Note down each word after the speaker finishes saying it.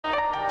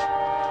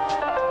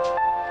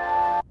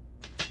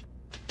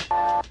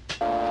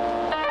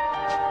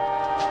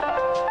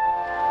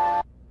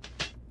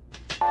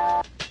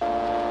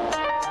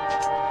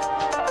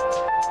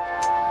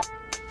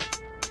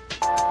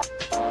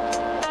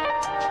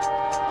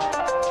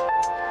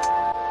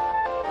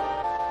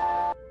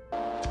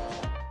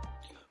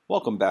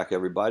Welcome back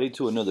everybody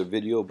to another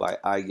video by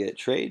I Get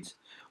Trades.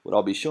 What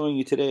I'll be showing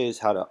you today is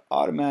how to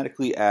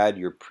automatically add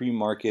your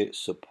pre-market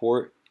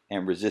support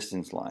and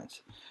resistance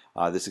lines.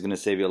 This is going to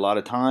save you a lot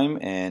of time,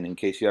 and in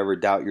case you ever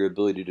doubt your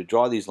ability to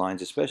draw these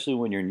lines, especially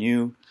when you're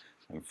new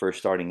and first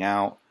starting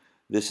out,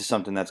 this is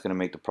something that's going to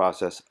make the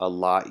process a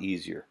lot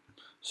easier.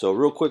 So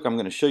real quick, I'm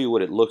going to show you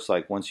what it looks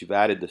like once you've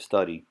added the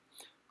study.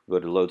 Go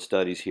to load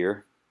studies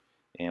here,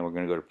 and we're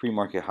going to go to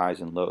pre-market highs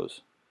and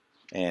lows,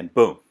 and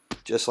boom,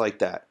 just like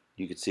that.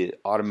 You can see it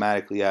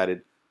automatically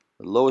added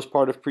the lowest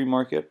part of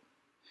pre-market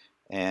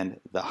and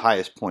the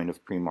highest point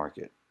of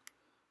pre-market.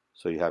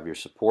 So you have your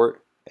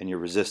support and your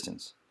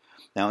resistance.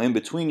 Now in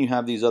between you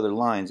have these other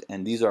lines,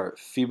 and these are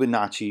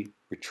Fibonacci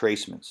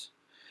retracements.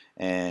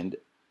 And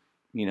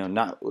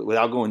not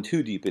without going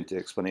too deep into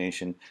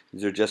explanation,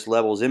 these are just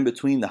levels in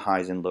between the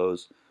highs and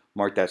lows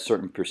marked at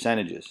certain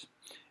percentages.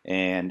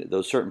 And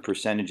those certain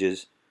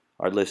percentages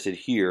are listed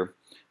here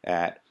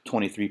at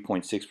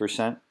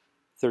 23.6%.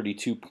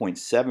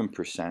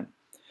 32.7%.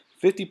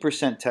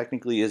 50%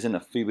 technically isn't a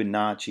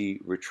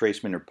Fibonacci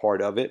retracement or part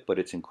of it, but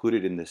it's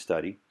included in this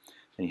study.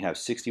 Then you have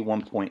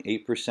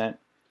 61.8%,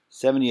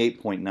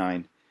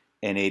 78.9%,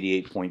 and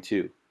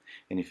 88.2%.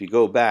 And if you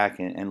go back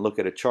and look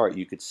at a chart,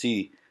 you could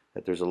see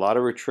that there's a lot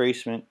of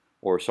retracement,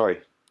 or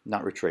sorry,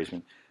 not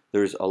retracement,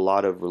 there's a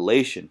lot of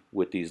relation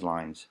with these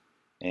lines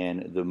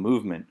and the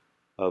movement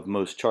of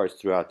most charts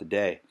throughout the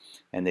day.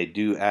 And they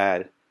do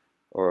add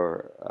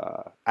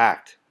or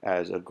act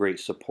as a great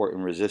support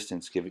and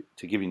resistance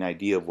to give you an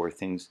idea of where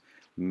things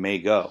may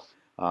go,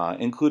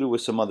 included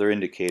with some other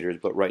indicators,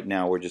 but right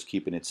now we're just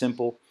keeping it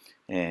simple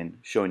and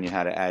showing you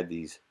how to add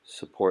these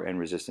support and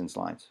resistance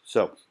lines.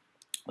 So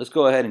let's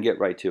go ahead and get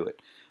right to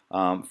it.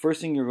 First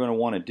thing you're going to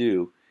want to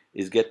do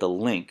is get the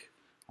link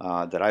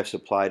that I've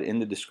supplied in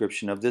the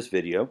description of this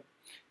video,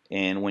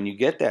 and when you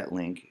get that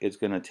link, it's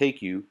going to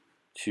take you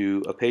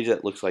to a page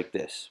that looks like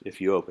this if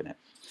you open it.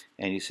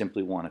 And you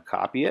simply want to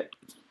copy it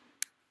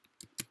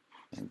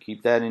and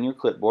keep that in your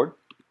clipboard,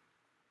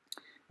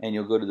 and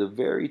you'll go to the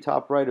very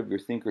top right of your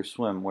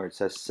Thinkorswim where it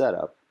says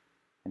setup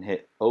and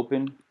hit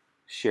open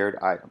shared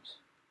items.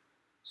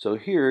 So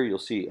here you'll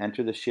see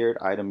enter the shared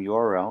item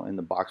URL in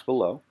the box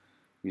below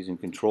using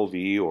Control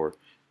V, or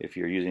if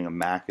you're using a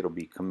Mac it'll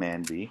be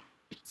Command V,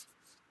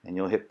 and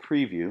you'll hit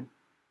preview,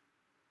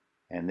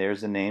 and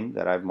there's the name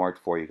that I've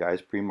marked for you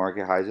guys,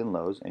 pre-market highs and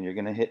lows, and you're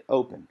going to hit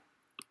open.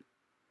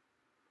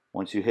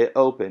 Once you hit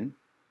open,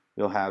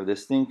 you'll have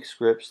this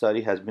ThinkScript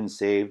study has been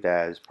saved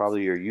as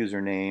probably your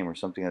username or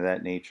something of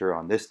that nature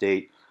on this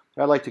date.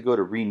 But I'd like to go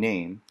to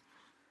rename,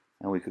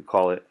 and we could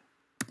call it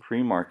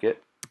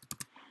pre-market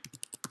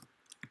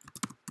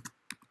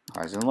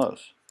highs and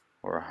lows,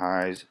 or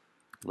highs,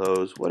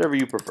 lows, whatever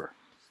you prefer.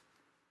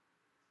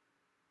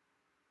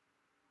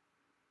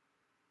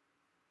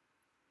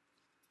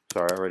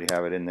 Sorry, I already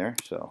have it in there,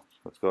 so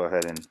let's go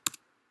ahead and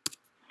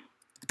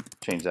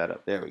change that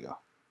up. There we go.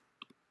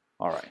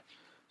 Alright,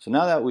 so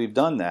now that we've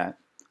done that,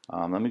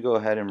 let me go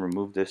ahead and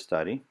remove this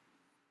study.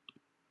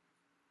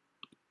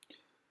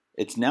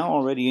 It's now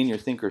already in your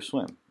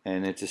Thinkorswim,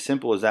 and it's as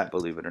simple as that,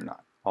 believe it or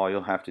not. All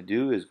you'll have to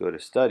do is go to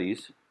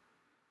Studies,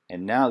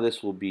 and now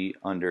this will be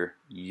under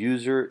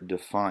User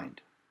Defined.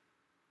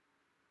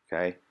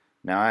 Okay,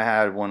 now I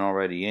had one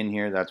already in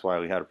here, that's why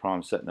we had a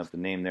problem setting up the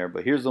name there,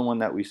 but here's the one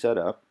that we set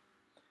up,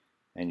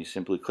 and you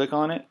simply click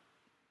on it,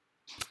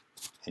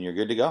 and you're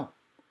good to go.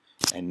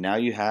 And now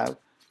you have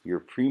your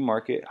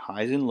pre-market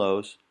highs and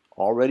lows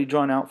already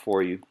drawn out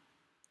for you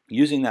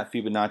using that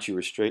Fibonacci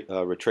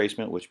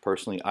retracement, which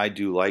personally I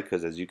do like,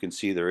 because as you can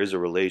see there is a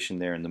relation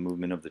there in the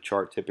movement of the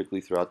chart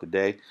typically throughout the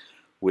day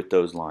with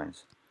those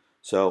lines.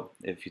 So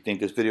if you think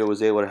this video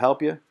was able to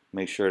help you,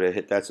 make sure to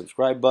hit that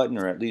subscribe button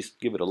or at least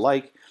give it a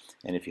like.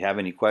 And if you have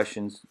any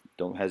questions,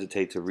 don't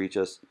hesitate to reach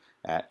us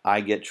at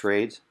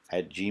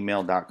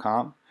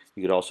igettrades@gmail.com.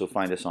 You could also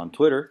find us on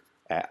Twitter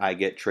at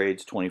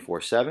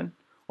igettrades247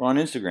 or on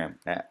Instagram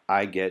at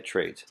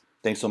igettrades.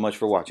 Thanks so much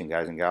for watching,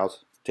 guys and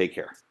gals. Take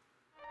care.